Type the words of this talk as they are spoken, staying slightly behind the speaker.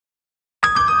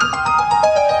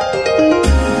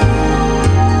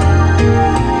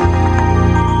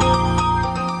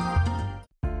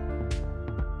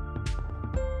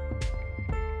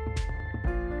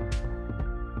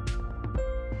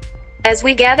As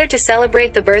we gather to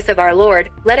celebrate the birth of our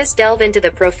Lord, let us delve into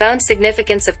the profound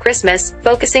significance of Christmas,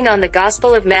 focusing on the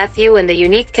Gospel of Matthew and the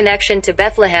unique connection to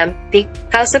Bethlehem, the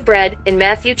house of bread, in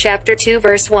Matthew chapter 2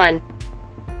 verse 1.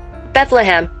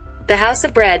 Bethlehem, the house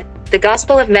of bread. The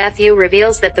Gospel of Matthew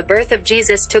reveals that the birth of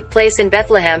Jesus took place in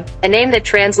Bethlehem, a name that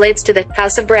translates to the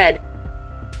house of bread.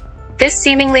 This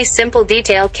seemingly simple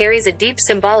detail carries a deep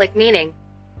symbolic meaning.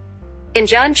 In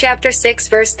John chapter 6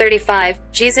 verse 35,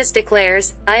 Jesus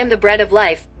declares, "I am the bread of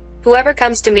life. Whoever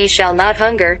comes to me shall not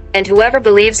hunger, and whoever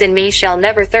believes in me shall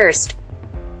never thirst."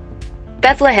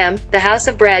 Bethlehem, the house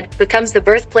of bread, becomes the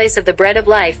birthplace of the bread of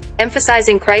life,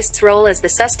 emphasizing Christ's role as the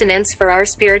sustenance for our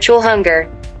spiritual hunger.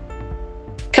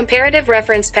 Comparative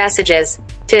reference passages.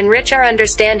 To enrich our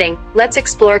understanding, let's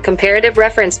explore comparative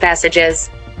reference passages.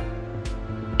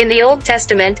 In the Old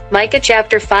Testament, Micah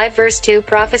chapter 5 verse 2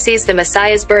 prophesies the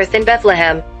Messiah's birth in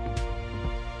Bethlehem.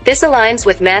 This aligns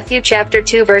with Matthew chapter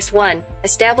 2 verse 1,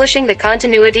 establishing the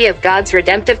continuity of God's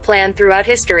redemptive plan throughout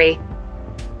history.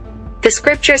 The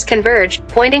scriptures converge,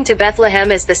 pointing to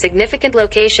Bethlehem as the significant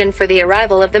location for the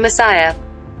arrival of the Messiah.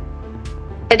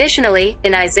 Additionally,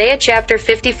 in Isaiah chapter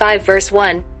 55 verse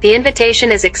 1, the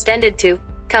invitation is extended to,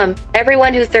 "Come,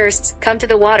 everyone who thirsts, come to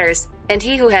the waters, and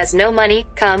he who has no money,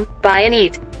 come, buy and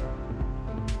eat."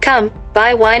 Come,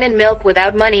 buy wine and milk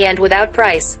without money and without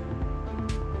price.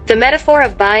 The metaphor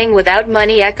of buying without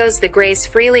money echoes the grace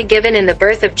freely given in the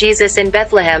birth of Jesus in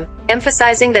Bethlehem,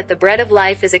 emphasizing that the bread of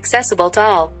life is accessible to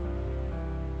all.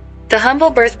 The humble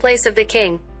birthplace of the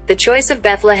King. The choice of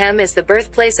Bethlehem as the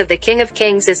birthplace of the King of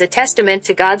Kings is a testament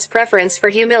to God's preference for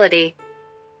humility.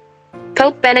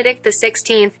 Pope Benedict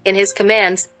XVI, in his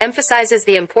commands, emphasizes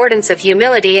the importance of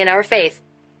humility in our faith.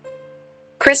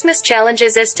 Christmas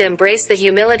challenges us to embrace the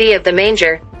humility of the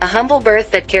manger, a humble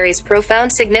birth that carries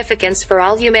profound significance for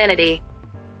all humanity.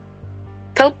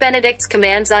 Pope Benedict's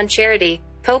commands on charity.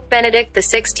 Pope Benedict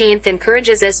XVI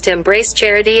encourages us to embrace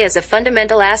charity as a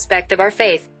fundamental aspect of our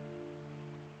faith.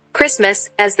 Christmas,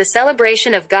 as the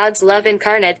celebration of God's love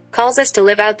incarnate, calls us to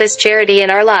live out this charity in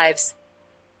our lives.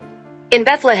 In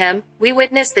Bethlehem, we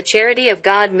witness the charity of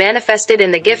God manifested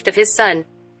in the gift of His Son.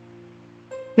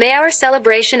 May our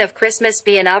celebration of Christmas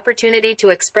be an opportunity to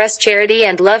express charity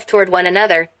and love toward one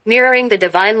another, mirroring the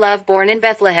divine love born in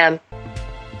Bethlehem.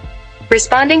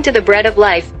 Responding to the bread of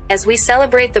life, as we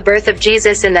celebrate the birth of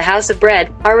Jesus in the house of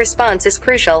bread, our response is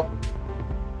crucial.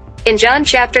 In John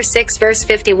chapter 6 verse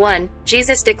 51,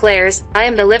 Jesus declares, "I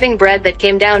am the living bread that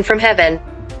came down from heaven.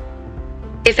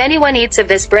 If anyone eats of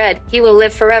this bread, he will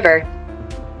live forever."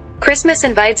 Christmas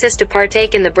invites us to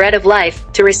partake in the bread of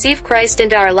life, to receive Christ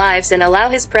into our lives and allow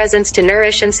His presence to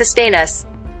nourish and sustain us.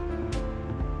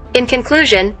 In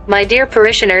conclusion, my dear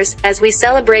parishioners, as we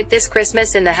celebrate this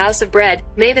Christmas in the house of bread,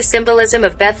 may the symbolism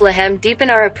of Bethlehem deepen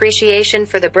our appreciation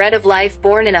for the bread of life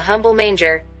born in a humble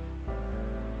manger.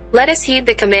 Let us heed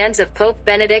the commands of Pope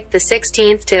Benedict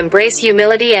XVI to embrace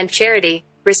humility and charity,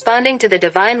 responding to the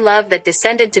divine love that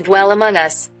descended to dwell among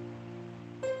us.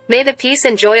 May the peace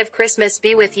and joy of Christmas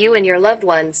be with you and your loved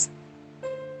ones.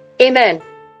 Amen.